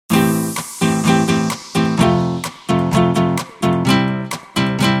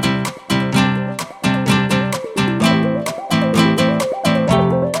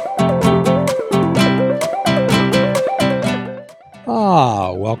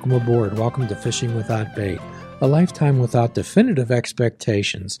Welcome aboard. Welcome to Fishing Without Bait, a lifetime without definitive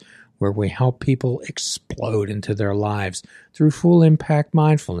expectations, where we help people explode into their lives through full impact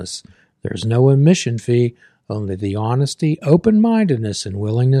mindfulness. There's no admission fee, only the honesty, open-mindedness, and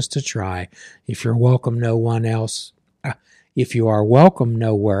willingness to try. If you are welcome nowhere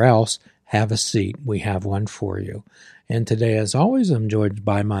else, have a seat. We have one for you. And today, as always, I'm joined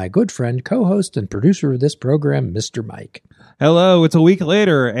by my good friend, co-host, and producer of this program, Mr. Mike. Hello, it's a week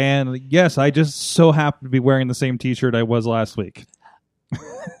later, and yes, I just so happen to be wearing the same t-shirt I was last week.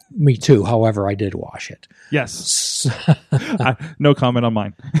 Me too, however, I did wash it. Yes. No comment on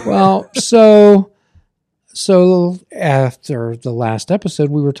mine. Well, so after the last episode,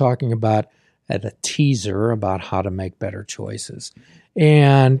 we were talking about a teaser about how to make better choices.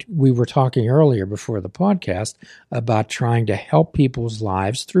 And we were talking earlier before the podcast about trying to help people's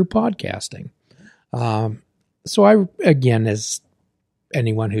lives through podcasting. So I, again, as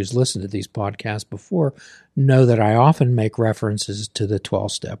anyone who's listened to these podcasts before, know that I often make references to the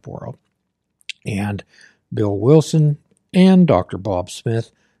 12-step world. And Bill Wilson and Dr. Bob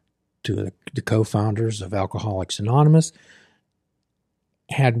Smith, two of the co-founders of Alcoholics Anonymous,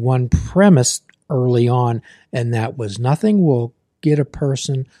 had one premise early on, and that was nothing will get a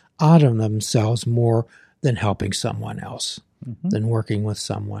person out of themselves more than helping someone else, than working with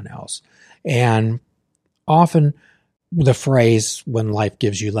someone else. And often the phrase, when life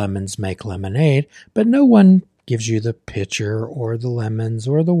gives you lemons, make lemonade, but no one gives you the pitcher or the lemons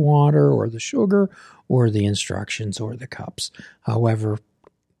or the water or the sugar or the instructions or the cups. However,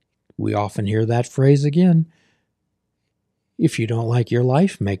 we often hear that phrase again. If you don't like your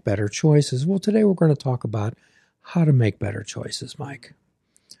life, make better choices. Well, today we're going to talk about how to make better choices, Mike.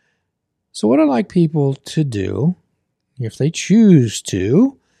 So what I'd like people to do, if they choose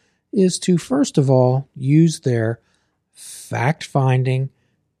to, is to, first of all, use their fact-finding,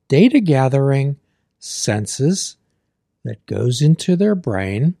 data-gathering senses that goes into their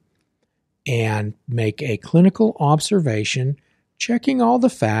brain and make a clinical observation, checking all the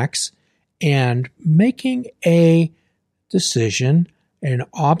facts, and making a decision, an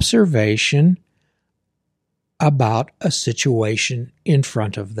observation about a situation in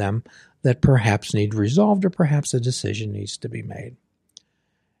front of them that perhaps need resolved or perhaps a decision needs to be made.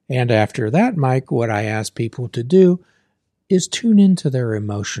 And after that, Mike, what I ask people to do is tune into their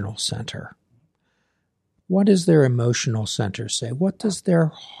emotional center. What does their emotional center say? What does their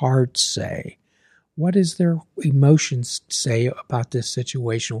heart say? What does their emotions say about this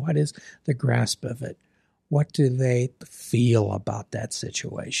situation? What is the grasp of it? What do they feel about that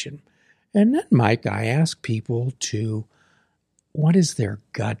situation? And then, Mike, I ask people to, what is their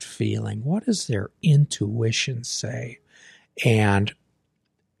gut feeling? What does their intuition say? And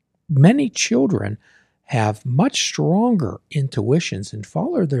many children have much stronger intuitions and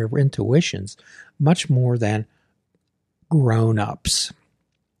follow their intuitions much more than grown-ups.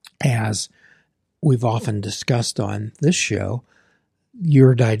 As we've often discussed on this show,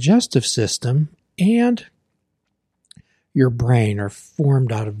 your digestive system and your brain are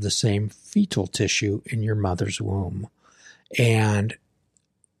formed out of the same fetal tissue in your mother's womb. And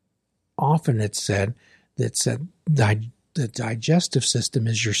often it's said that the digestive system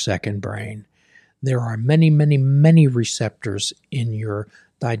is your second brain. There are many, many, many receptors in your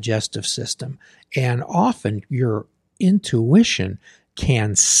digestive system. And often your intuition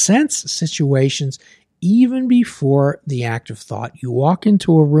can sense situations even before the act of thought. You walk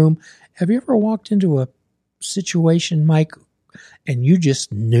into a room. Have you ever walked into a situation, Mike, and you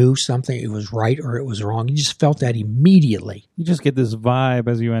just knew something, it was right or it was wrong? You just felt that immediately. You just get this vibe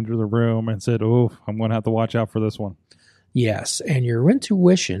as you enter the room and said, oh, I'm going to have to watch out for this one. Yes, and your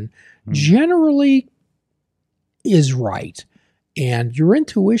intuition generally is right. And your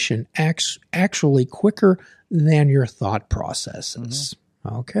intuition acts actually quicker than your thought processes.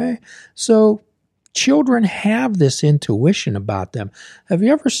 Okay? So children have this intuition about them. Have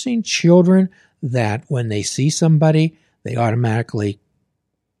you ever seen children that when they see somebody, they automatically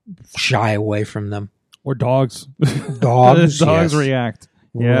shy away from them? Or dogs. Dogs yes. React.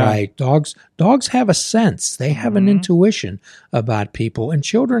 Yeah. Right. Dogs have a sense. They have an intuition about people, and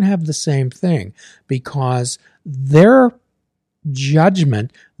children have the same thing because their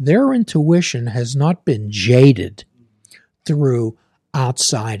judgment, their intuition has not been jaded through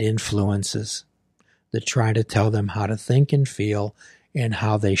outside influences that try to tell them how to think and feel and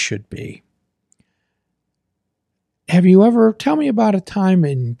how they should be. Tell me about a time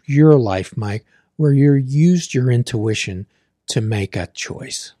in your life, Mike, where you used your intuition to make a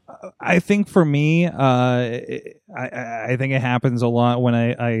choice? I think for me, I think it happens a lot when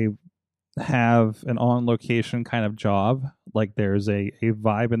I have an on-location kind of job. like there's a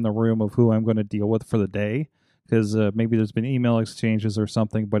vibe in the room of who I'm going to deal with for the day, because maybe there's been email exchanges or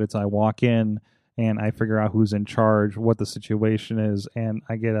something, but it's I walk in and I figure out who's in charge, what the situation is, and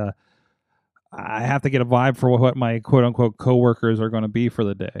I have to get a vibe for what my quote unquote coworkers are going to be for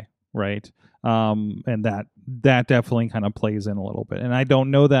the day, right? And that definitely kind of plays in a little bit, and I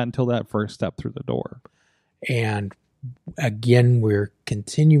don't know that until that first step through the door. And again, we're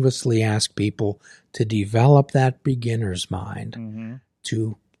continuously ask people to develop that beginner's mind,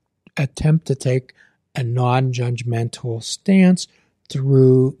 to attempt to take a non-judgmental stance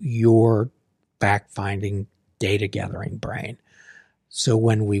through your fact-finding, data-gathering brain. So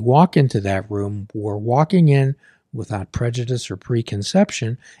when we walk into that room, we're walking in without prejudice or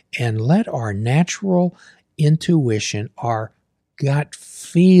preconception, and let our natural intuition, our gut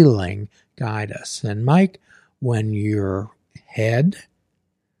feeling guide us. And Mike, when your head,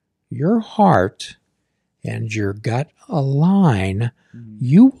 your heart, and your gut align,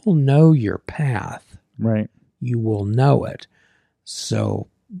 you will know your path. Right. You will know it. So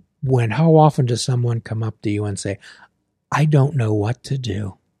how often does someone come up to you and say, I don't know what to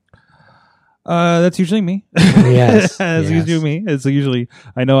do? That's usually me. Yes. It's usually me. It's usually,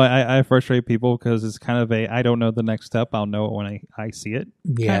 I know I frustrate people because it's kind of I don't know the next step. I'll know it when I see it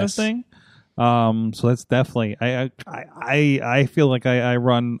kind of thing. So that's definitely, I feel like I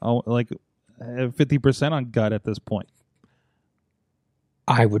run like 50% on gut at this point.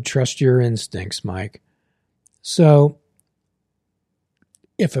 I would trust your instincts, Mike. So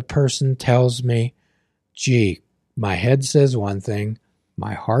if a person tells me, gee, my head says one thing,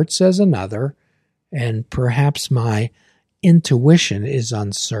 my heart says another, and perhaps my intuition is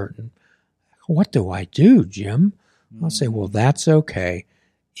uncertain, what do I do, Jim? I'll say, well, that's okay.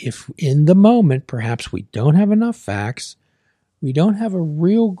 If in the moment, perhaps we don't have enough facts, we don't have a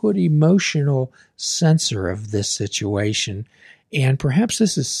real good emotional sensor of this situation, and perhaps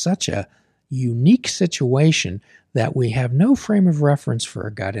this is such a unique situation that we have no frame of reference for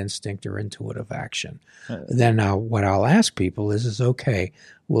a gut instinct or intuitive action. Then what I'll ask people is okay,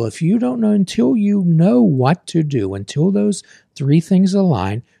 well, if you don't know until you know what to do, until those three things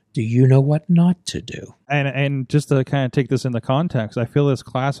align, do you know what not to do? And just to kind of take this into context, I feel this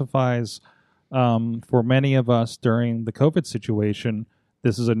classifies for many of us during the COVID situation.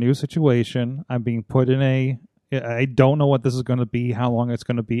 This is a new situation. I'm being put in I don't know what this is going to be, how long it's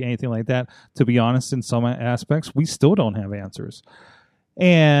going to be, anything like that. To be honest, in some aspects, we still don't have answers.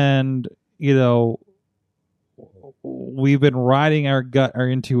 And, we've been riding our gut, our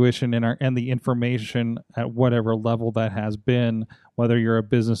intuition, and the information at whatever level that has been, whether you're a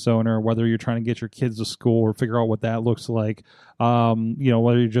business owner, whether you're trying to get your kids to school or figure out what that looks like,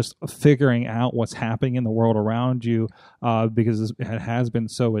 whether you're just figuring out what's happening in the world around you, because it has been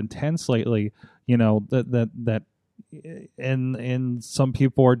so intense lately, that and some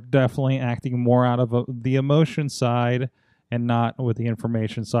people are definitely acting more out of the emotion side and not with the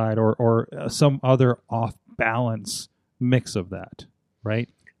information side or some other off balance mix of that, right?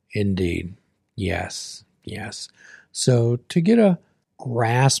 Indeed. Yes. So to get a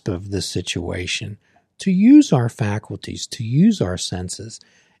grasp of the situation, to use our faculties, to use our senses,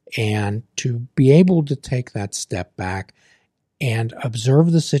 and to be able to take that step back and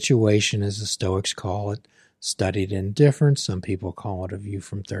observe the situation, as the Stoics call it, studied indifference. Some people call it a view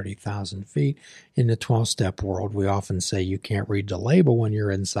from 30,000 feet. In the 12-step world, we often say you can't read the label when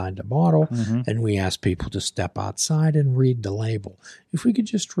you're inside the bottle, and we ask people to step outside and read the label. If we could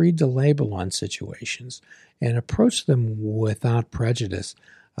just read the label on situations and approach them without prejudice,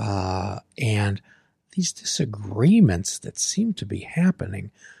 and these disagreements that seem to be happening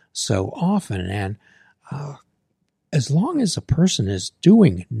so often, and as long as a person is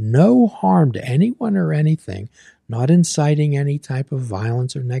doing no harm to anyone or anything, not inciting any type of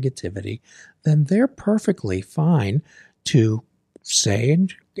violence or negativity, then they're perfectly fine to say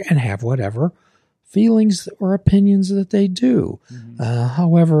and have whatever feelings or opinions that they do.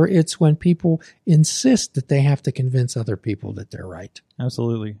 However, it's when people insist that they have to convince other people that they're right.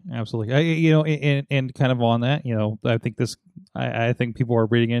 Absolutely. And kind of on that, I think people are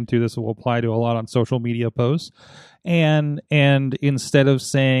reading into this will apply to a lot on social media posts. And instead of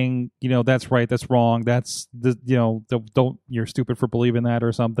saying, that's right, that's wrong, that's you're stupid for believing that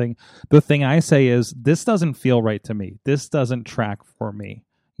or something, the thing I say is, this doesn't feel right to me. This doesn't track for me,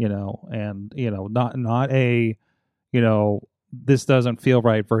 this doesn't feel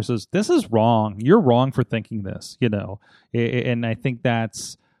right versus this is wrong. You're wrong for thinking this, and I think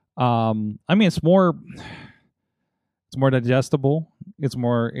that's, it's more digestible. It's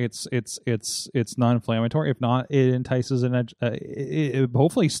more, it's non-inflammatory. If not, it entices it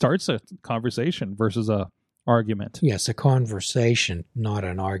hopefully starts a conversation versus a argument. Yes, a conversation, not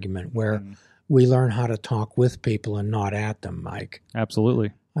an argument, where we learn how to talk with people and not at them, Mike.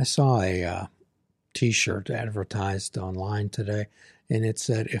 Absolutely. I saw a T-shirt advertised online today, and it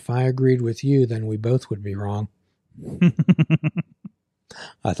said, "If I agreed with you, then we both would be wrong."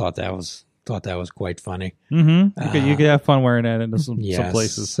 I thought that was quite funny. Mm-hmm. You could have fun wearing that into some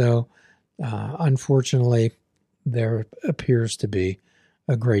places. So, unfortunately, there appears to be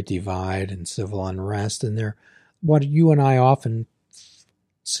a great divide and civil unrest, and what you and I often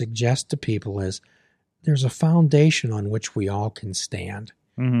suggest to people is there's a foundation on which we all can stand.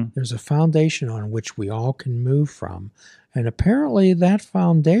 Mm-hmm. There's a foundation on which we all can move from, and apparently that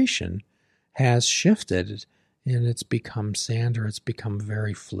foundation has shifted. And it's become sand, or it's become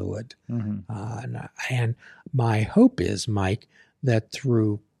very fluid. Mm-hmm. And my hope is, Mike, that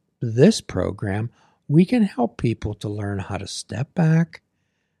through this program, we can help people to learn how to step back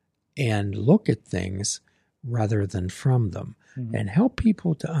and look at things rather than from them, and help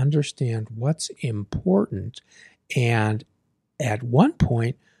people to understand what's important. And at one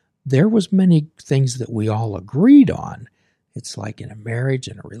point, there was many things that we all agreed on. It's like in a marriage,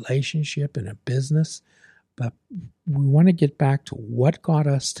 in a relationship, in a business. But we want to get back to what got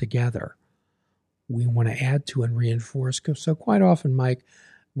us together. We want to add to and reinforce. So quite often, Mike,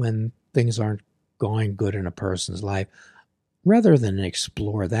 when things aren't going good in a person's life, rather than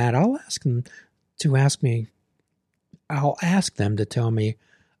explore that, I'll ask them to tell me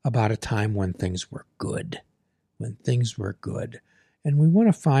about a time when things were good. And we want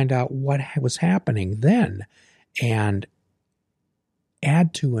to find out what was happening then and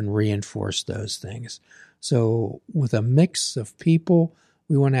add to and reinforce those things. So with a mix of people,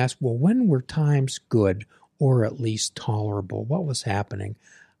 we want to ask, well, when were times good or at least tolerable? What was happening?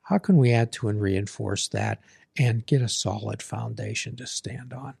 How can we add to and reinforce that and get a solid foundation to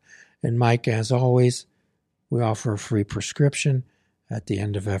stand on? And Mike, as always, we offer a free prescription at the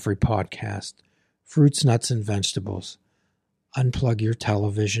end of every podcast. Fruits, nuts, and vegetables. Unplug your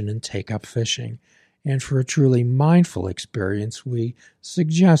television and take up fishing. And for a truly mindful experience, we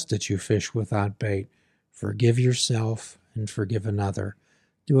suggest that you fish without bait. Forgive yourself and forgive another.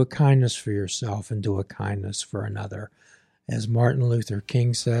 Do a kindness for yourself and do a kindness for another. As Martin Luther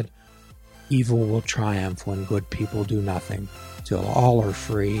King said, evil will triumph when good people do nothing. Till all are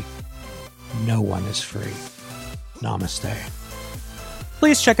free, no one is free. Namaste.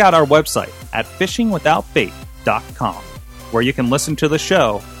 Please check out our website at fishingwithoutbait.com, where you can listen to the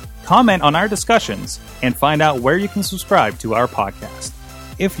show, comment on our discussions, and find out where you can subscribe to our podcast.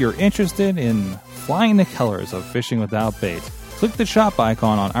 If you're interested in flying the colors of Fishing Without Bait, click the shop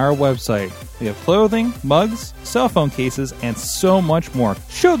icon on our website. We have clothing, mugs, cell phone cases, and so much more.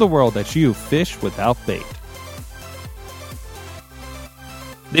 Show the world that you fish without bait.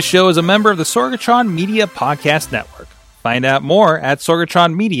 This show is a member of the Sorgatron Media Podcast Network. Find out more at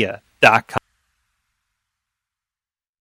sorgatronmedia.com.